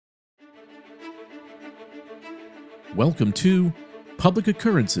Welcome to Public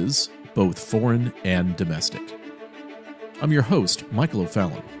Occurrences, both foreign and domestic. I'm your host, Michael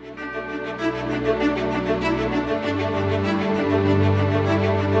O'Fallon.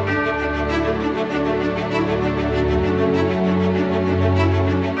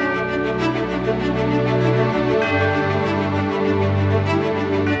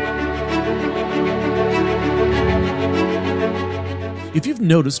 If you've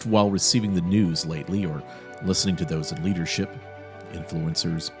noticed while receiving the news lately or listening to those in leadership,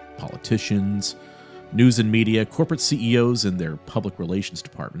 influencers, politicians, news and media, corporate CEOs and their public relations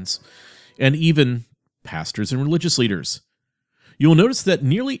departments, and even pastors and religious leaders, you'll notice that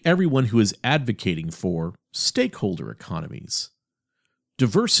nearly everyone who is advocating for stakeholder economies,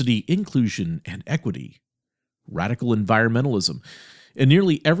 diversity, inclusion, and equity, radical environmentalism, and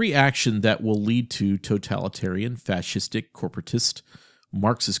nearly every action that will lead to totalitarian, fascistic, corporatist,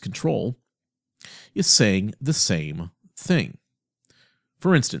 Marxist control is saying the same thing.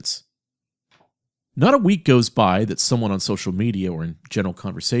 For instance, not a week goes by that someone on social media or in general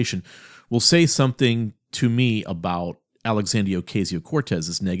conversation will say something to me about Alexandria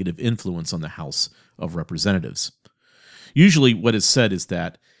Ocasio-Cortez's negative influence on the House of Representatives. Usually what is said is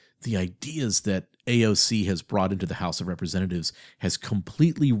that the ideas that AOC has brought into the House of Representatives has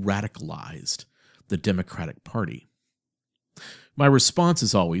completely radicalized the Democratic Party. My response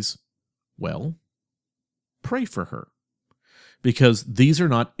is always, well, pray for her, because these are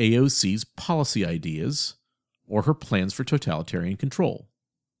not AOC's policy ideas or her plans for totalitarian control.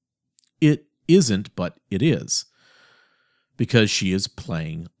 It isn't, but it is, because she is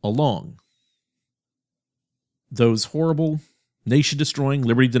playing along. Those horrible, nation-destroying,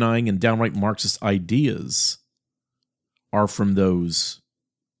 liberty-denying, and downright Marxist ideas are from those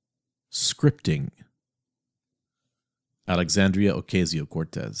scripting Alexandria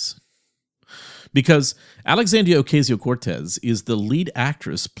Ocasio-Cortez. Because Alexandria Ocasio-Cortez is the lead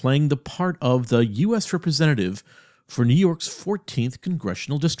actress playing the part of the U.S. representative for New York's 14th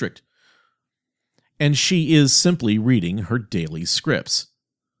Congressional District. And she is simply reading her daily scripts.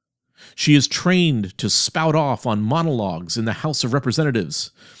 She is trained to spout off on monologues in the House of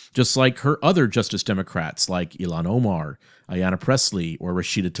Representatives, just like her other Justice Democrats like Ilhan Omar, Ayanna Pressley, or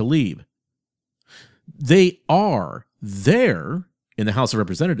Rashida Tlaib. They are there in the House of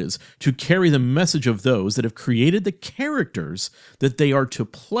Representatives to carry the message of those that have created the characters that they are to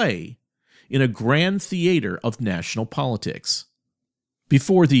play in a grand theater of national politics.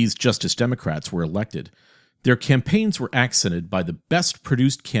 Before these Justice Democrats were elected, their campaigns were accented by the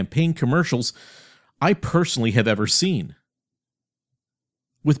best-produced campaign commercials I personally have ever seen.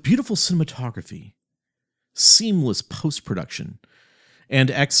 With beautiful cinematography, seamless post-production,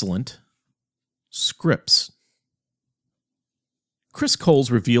 and excellent scripts. Chris Coles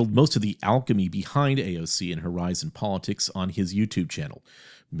revealed most of the alchemy behind AOC and Horizon Politics on his YouTube channel,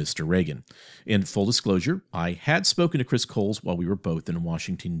 Mr. Reagan. In full disclosure, I had spoken to Chris Coles while we were both in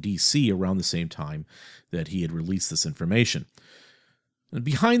Washington, D.C. around the same time that he had released this information. And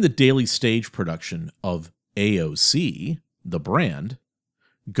behind the daily stage production of AOC, the brand,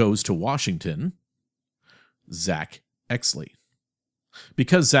 goes to Washington, Zach Exley.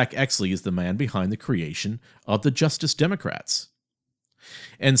 Because Zach Exley is the man behind the creation of the Justice Democrats.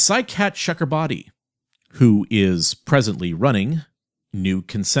 And Saikat Chakrabarti, who is presently running New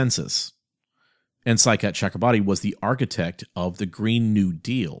Consensus. And Saikat Chakrabarti was the architect of the Green New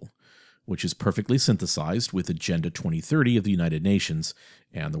Deal, which is perfectly synthesized with Agenda 2030 of the United Nations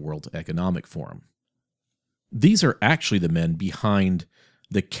and the World Economic Forum. These are actually the men behind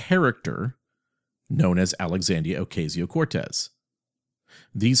the character known as Alexandria Ocasio-Cortez.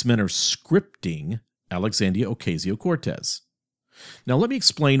 These men are scripting Alexandria Ocasio-Cortez. Now, let me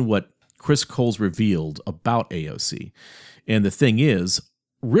explain what Chris Coles revealed about AOC. And the thing is,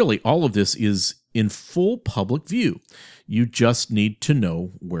 really, all of this is in full public view. You just need to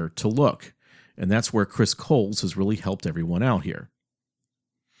know where to look. And that's where Chris Coles has really helped everyone out here.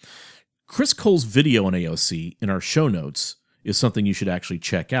 Chris Coles' video on AOC in our show notes is something you should actually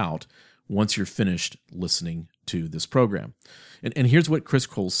check out once you're finished listening to this program. And here's what Chris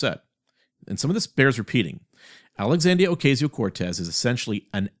Coles said. And some of this bears repeating. Alexandria Ocasio-Cortez is essentially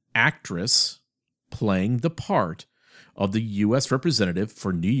an actress playing the part of the U.S. representative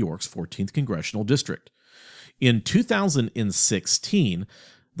for New York's 14th Congressional District. In 2016,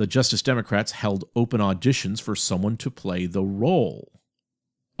 the Justice Democrats held open auditions for someone to play the role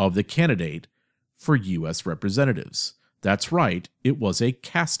of the candidate for U.S. representatives. That's right, it was a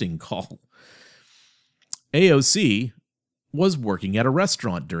casting call. AOC was working at a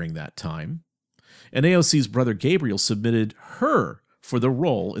restaurant during that time, and AOC's brother Gabriel submitted her for the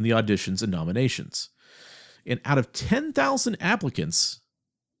role in the auditions and nominations. And out of 10,000 applicants,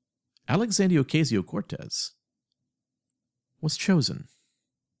 Alexandria Ocasio-Cortez was chosen.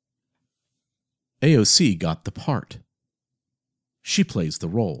 AOC got the part. She plays the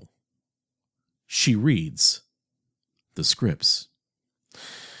role. She reads the scripts.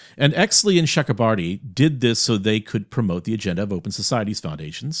 And Exley and Chakrabarty did this so they could promote the agenda of Open Societies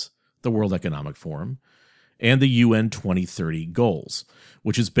Foundations, the World Economic Forum, and the UN 2030 goals,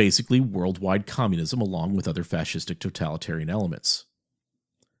 which is basically worldwide communism along with other fascistic totalitarian elements.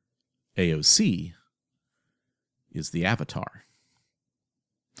 AOC is the avatar.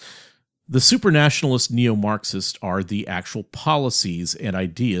 The supranationalist neo-Marxists are the actual policies and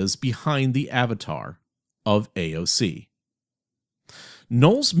ideas behind the avatar of AOC.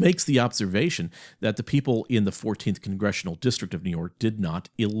 Knowles makes the observation that the people in the 14th Congressional District of New York did not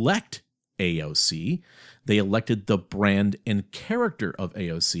elect AOC. They elected the brand and character of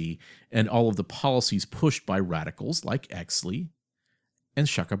AOC and all of the policies pushed by radicals like Exley and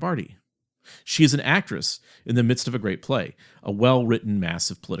Chakrabarty. She is an actress in the midst of a great play, a well-written,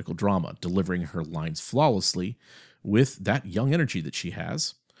 massive political drama, delivering her lines flawlessly with that young energy that she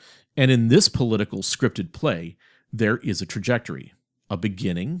has. And in this political scripted play, there is a trajectory, a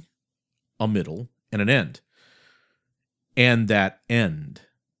beginning, a middle, and an end. And that end,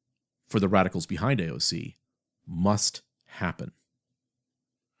 for the radicals behind AOC, must happen.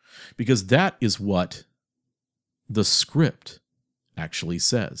 Because that is what the script actually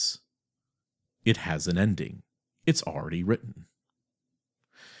says. It has an ending. It's already written.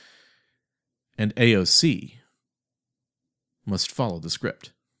 And AOC must follow the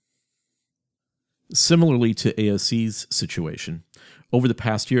script. Similarly to AOC's situation, over the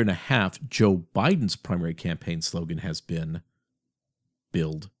past year and a half, Joe Biden's primary campaign slogan has been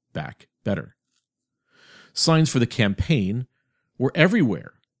Build Back Better. Signs for the campaign were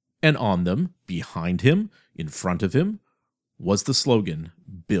everywhere, and on them, behind him, in front of him, was the slogan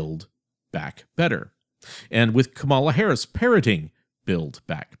Build Back Better. And with Kamala Harris parroting Build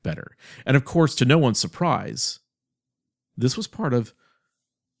Back Better. And of course, to no one's surprise, this was part of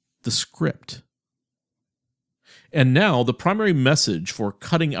the script. And now the primary message for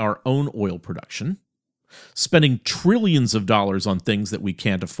cutting our own oil production, spending trillions of dollars on things that we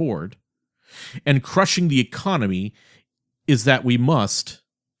can't afford, and crushing the economy is that we must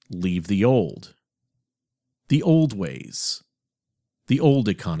leave the old ways, the old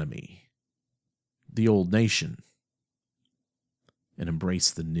economy, the old nation, and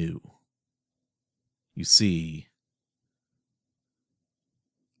embrace the new. You see,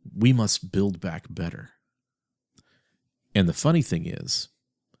 we must build back better. And the funny thing is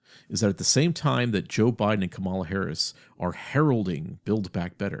that at the same time that Joe Biden and Kamala Harris are heralding Build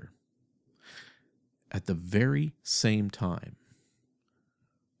Back Better, at the very same time,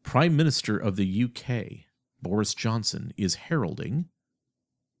 Prime Minister of the UK, Boris Johnson, is heralding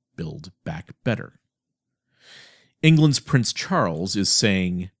Build Back Better. England's Prince Charles is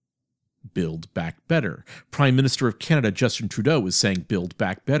saying, Build Back Better. Prime Minister of Canada, Justin Trudeau, is saying, Build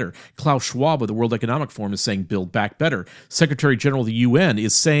Back Better. Klaus Schwab of the World Economic Forum is saying, Build Back Better. Secretary General of the UN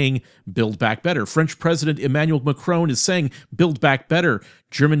is saying, Build Back Better. French President Emmanuel Macron is saying, Build Back Better.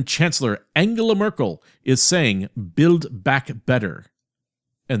 German Chancellor Angela Merkel is saying, Build Back Better.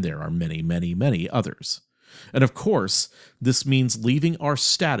 And there are many, many, many others. And of course, this means leaving our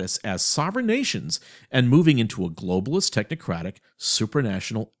status as sovereign nations and moving into a globalist, technocratic,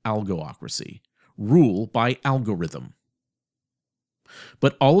 supranational algocracy, rule by algorithm.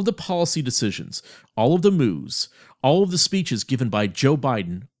 But all of the policy decisions, all of the moves, all of the speeches given by Joe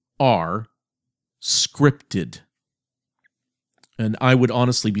Biden are scripted. And I would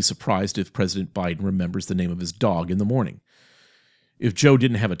honestly be surprised if President Biden remembers the name of his dog in the morning. If Joe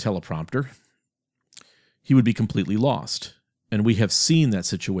didn't have a teleprompter, he would be completely lost. And we have seen that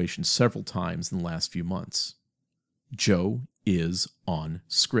situation several times in the last few months. Joe is on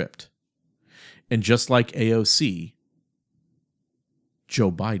script. And just like AOC,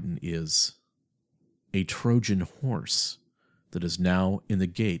 Joe Biden is a Trojan horse that is now in the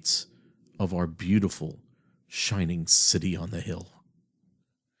gates of our beautiful, shining city on the hill.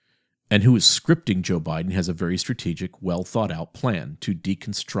 And who is scripting Joe Biden has a very strategic, well-thought-out plan to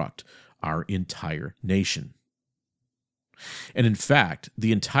deconstruct our entire nation. And in fact,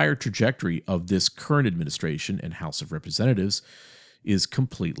 the entire trajectory of this current administration and House of Representatives is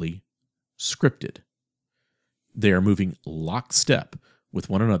completely scripted. They are moving lockstep with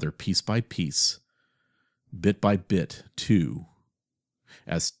one another, piece by piece, bit by bit, to,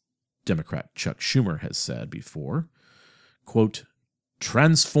 as Democrat Chuck Schumer has said before, quote,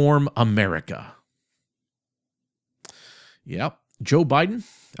 transform America. Yep. Joe Biden,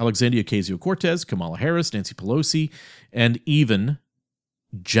 Alexandria Ocasio-Cortez, Kamala Harris, Nancy Pelosi, and even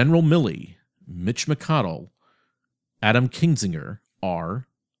General Milley, Mitch McConnell, Adam Kinzinger are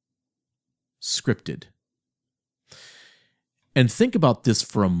scripted. And think about this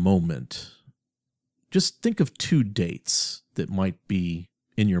for a moment. Just think of two dates that might be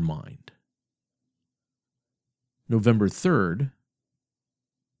in your mind. November 3rd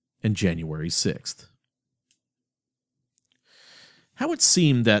and January 6th. How it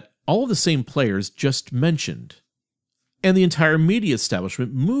seemed that all of the same players just mentioned, and the entire media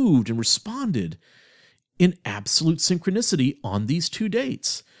establishment moved and responded in absolute synchronicity on these two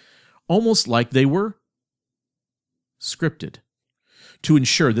dates, almost like they were scripted, to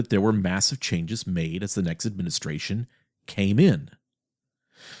ensure that there were massive changes made as the next administration came in.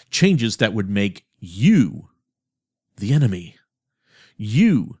 Changes that would make you the enemy,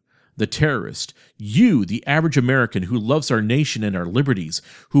 you the terrorist, you the average American who loves our nation and our liberties,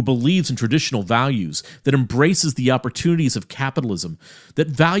 who believes in traditional values, that embraces the opportunities of capitalism, that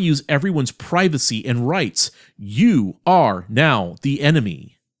values everyone's privacy and rights. You are now the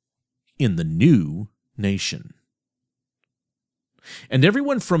enemy in the new nation. And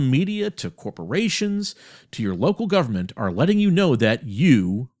everyone from media to corporations to your local government are letting you know that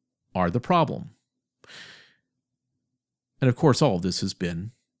you are the problem. And of course, all of this has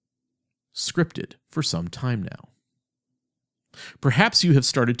been scripted for some time now. Perhaps you have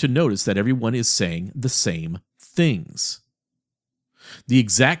started to notice that everyone is saying the same things, the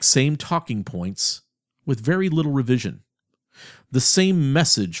exact same talking points with very little revision, the same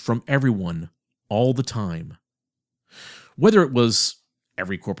message from everyone all the time. Whether it was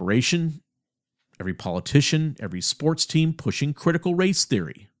every corporation, every politician, every sports team pushing critical race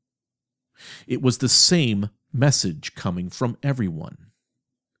theory, it was the same message coming from everyone.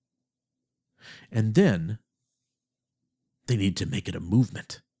 And then they need to make it a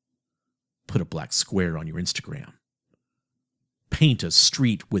movement. Put a black square on your Instagram. Paint a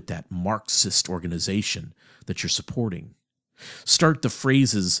street with that Marxist organization that you're supporting. Start the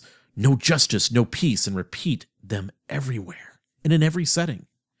phrases, no justice, no peace, and repeat them everywhere and in every setting.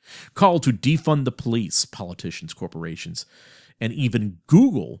 Call to defund the police, politicians, corporations, and even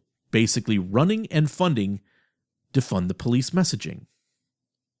Google basically running and funding defund the police messaging.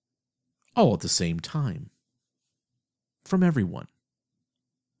 All at the same time. From everyone.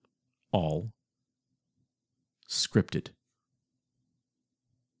 All scripted.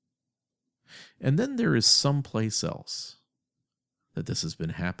 And then there is someplace else that this has been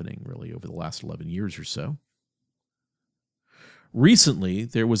happening really over the last 11 years or so. Recently,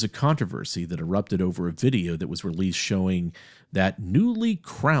 there was a controversy that erupted over a video that was released showing that newly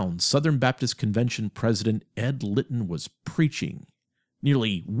crowned Southern Baptist Convention President Ed Litton was preaching,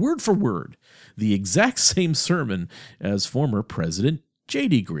 nearly word for word, the exact same sermon as former President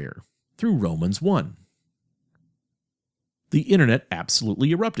J.D. Greear through Romans 1. The internet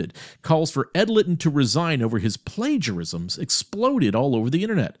absolutely erupted. Calls for Ed Litton to resign over his plagiarisms exploded all over the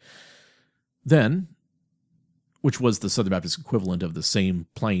internet. Then, which was the Southern Baptist equivalent of the same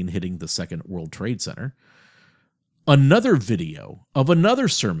plane hitting the Second World Trade Center, another video of another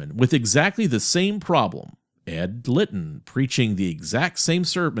sermon with exactly the same problem. Ed Litton preaching the exact same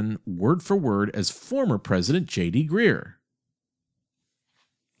sermon word for word as former President J.D. Greear.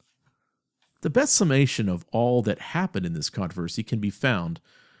 The best summation of all that happened in this controversy can be found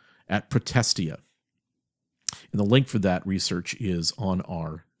at Protestia. And the link for that research is on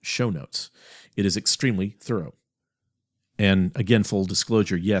our show notes. It is extremely thorough. And again, full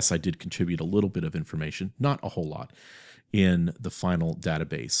disclosure, yes, I did contribute a little bit of information, not a whole lot, in the final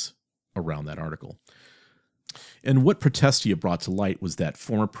database around that article. And what Protestia brought to light was that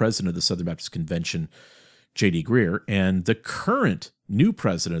former president of the Southern Baptist Convention, J.D. Greear, and the current new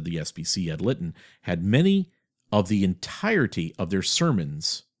president of the SBC, Ed Litton, had many of the entirety of their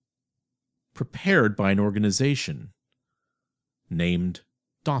sermons prepared by an organization named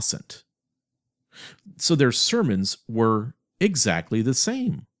Docent. So their sermons were exactly the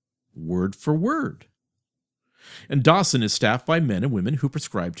same, word for word. And Dawson is staffed by men and women who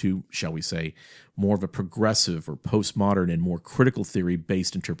prescribe to, shall we say, more of a progressive or postmodern and more critical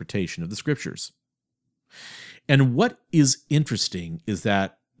theory-based interpretation of the scriptures. And what is interesting is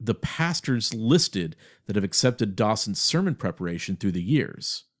that the pastors listed that have accepted Dawson's sermon preparation through the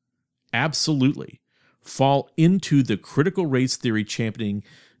years absolutely fall into the critical race theory championing,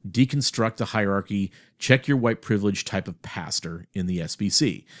 deconstruct the hierarchy, check your white privilege type of pastor in the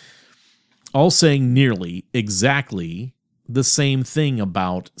SBC. All saying nearly exactly the same thing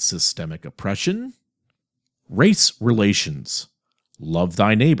about systemic oppression, race relations, love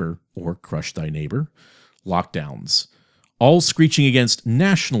thy neighbor or crush thy neighbor, lockdowns, all screeching against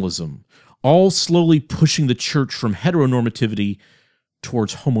nationalism, all slowly pushing the church from heteronormativity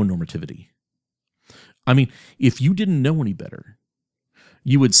towards homonormativity. I mean, if you didn't know any better,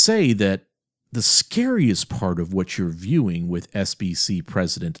 you would say that the scariest part of what you're viewing with SBC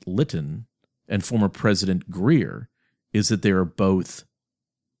President Lytton and former President Greer is that they are both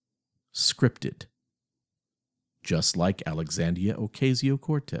scripted, just like Alexandria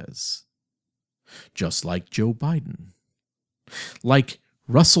Ocasio-Cortez, just like Joe Biden, like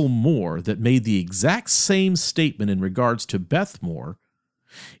Russell Moore that made the exact same statement in regards to Beth Moore.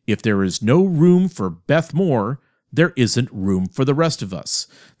 If there is no room for Beth Moore, there isn't room for the rest of us.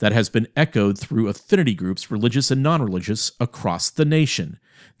 That has been echoed through affinity groups, religious and non-religious, across the nation.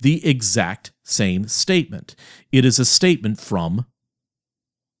 The exact same statement. It is a statement from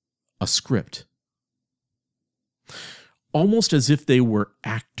a script. Almost as if they were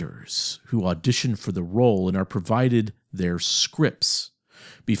actors who audition for the role and are provided their scripts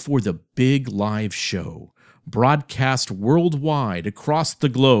before the big live show, broadcast worldwide across the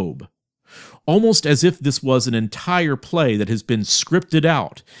globe. Almost as if this was an entire play that has been scripted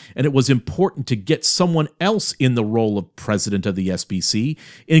out, and it was important to get someone else in the role of president of the SBC,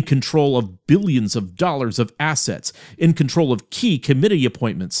 in control of billions of dollars of assets, in control of key committee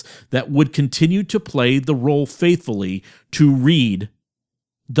appointments that would continue to play the role faithfully, to read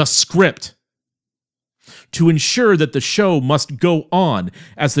the script, to ensure that the show must go on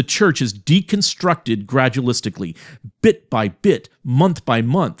as the church is deconstructed gradualistically, bit by bit, month by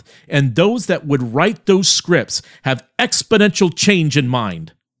month, and those that would write those scripts have exponential change in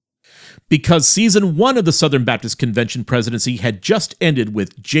mind. Because season 1 of the Southern Baptist Convention presidency had just ended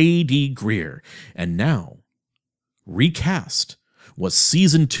with J.D. Greer, and now, recast, was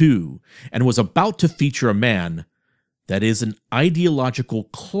season 2, and was about to feature a man that is an ideological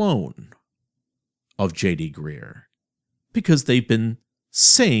clone of J.D. Greer, because they've been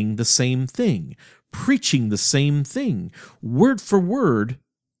saying the same thing, preaching the same thing, word for word,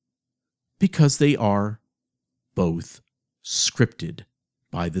 because they are both scripted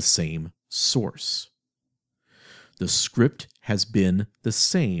by the same source. The script has been the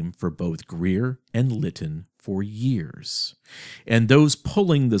same for both Greer and Lytton for years, and those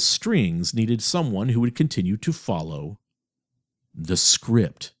pulling the strings needed someone who would continue to follow the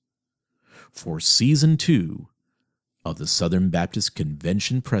script for season 2 of the Southern Baptist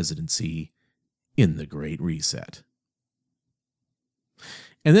Convention presidency in the Great Reset.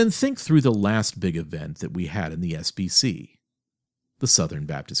 And then think through the last big event that we had in the SBC, the Southern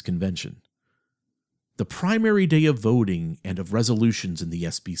Baptist Convention. The primary day of voting and of resolutions in the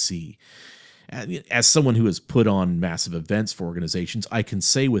SBC. As someone who has put on massive events for organizations, I can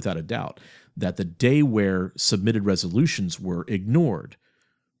say without a doubt that the day where submitted resolutions were ignored,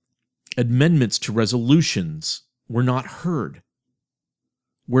 amendments to resolutions were not heard,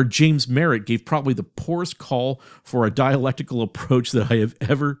 where James Merritt gave probably the poorest call for a dialectical approach that I have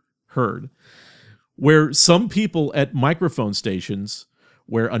ever heard, where some people at microphone stations,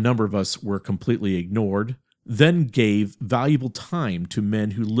 where a number of us were completely ignored, then gave valuable time to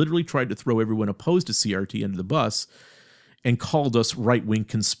men who literally tried to throw everyone opposed to CRT under the bus and called us right-wing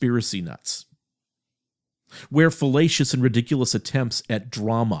conspiracy nuts, where fallacious and ridiculous attempts at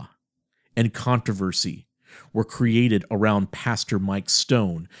drama and controversy were created around Pastor Mike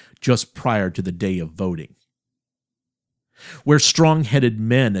Stone just prior to the day of voting, where strong-headed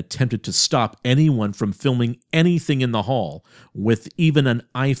men attempted to stop anyone from filming anything in the hall with even an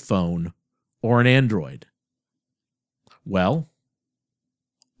iPhone or an Android. Well,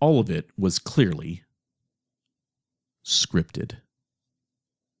 all of it was clearly scripted.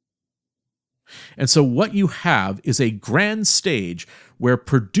 And so what you have is a grand stage where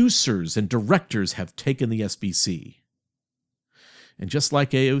producers and directors have taken the SBC. And just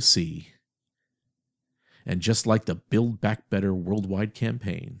like AOC, and just like the Build Back Better worldwide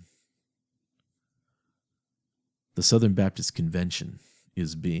campaign, the Southern Baptist Convention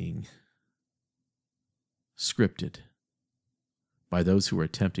is being scripted by those who are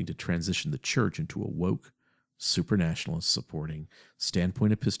attempting to transition the church into a woke, supranationalist supporting,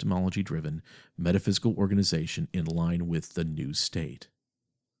 standpoint epistemology driven, metaphysical organization in line with the new state.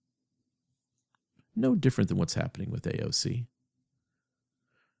 No different than what's happening with AOC.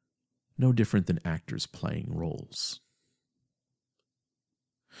 No different than actors playing roles.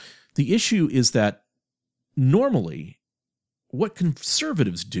 The issue is that normally what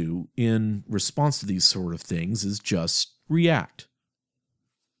conservatives do in response to these sort of things is just react.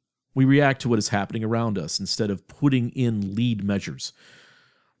 We react to what is happening around us instead of putting in lead measures.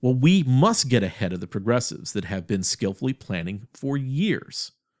 Well, we must get ahead of the progressives that have been skillfully planning for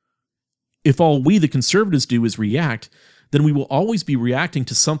years. If all we, the conservatives, do is react, then we will always be reacting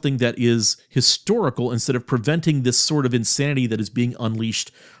to something that is historical instead of preventing this sort of insanity that is being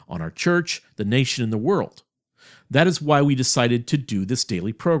unleashed on our church, the nation, and the world. That is why we decided to do this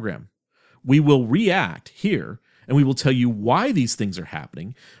daily program. We will react here, and we will tell you why these things are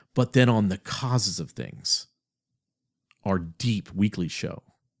happening, but then on the causes of things. Our deep weekly show.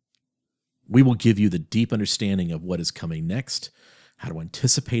 We will give you the deep understanding of what is coming next, how to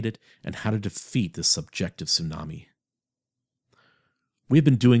anticipate it, and how to defeat this subjective tsunami. We've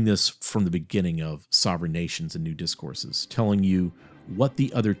been doing this from the beginning of Sovereign Nations and New Discourses, telling you what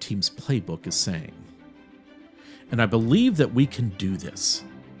the other team's playbook is saying. And I believe that we can do this.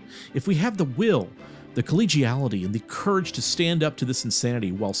 If we have the will, the collegiality, and the courage to stand up to this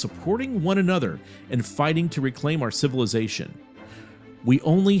insanity while supporting one another and fighting to reclaim our civilization, we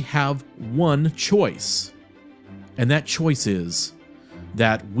only have one choice. And that choice is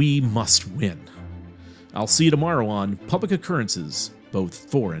that we must win. I'll see you tomorrow on Public Occurrences,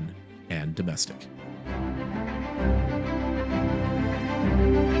 both foreign and domestic.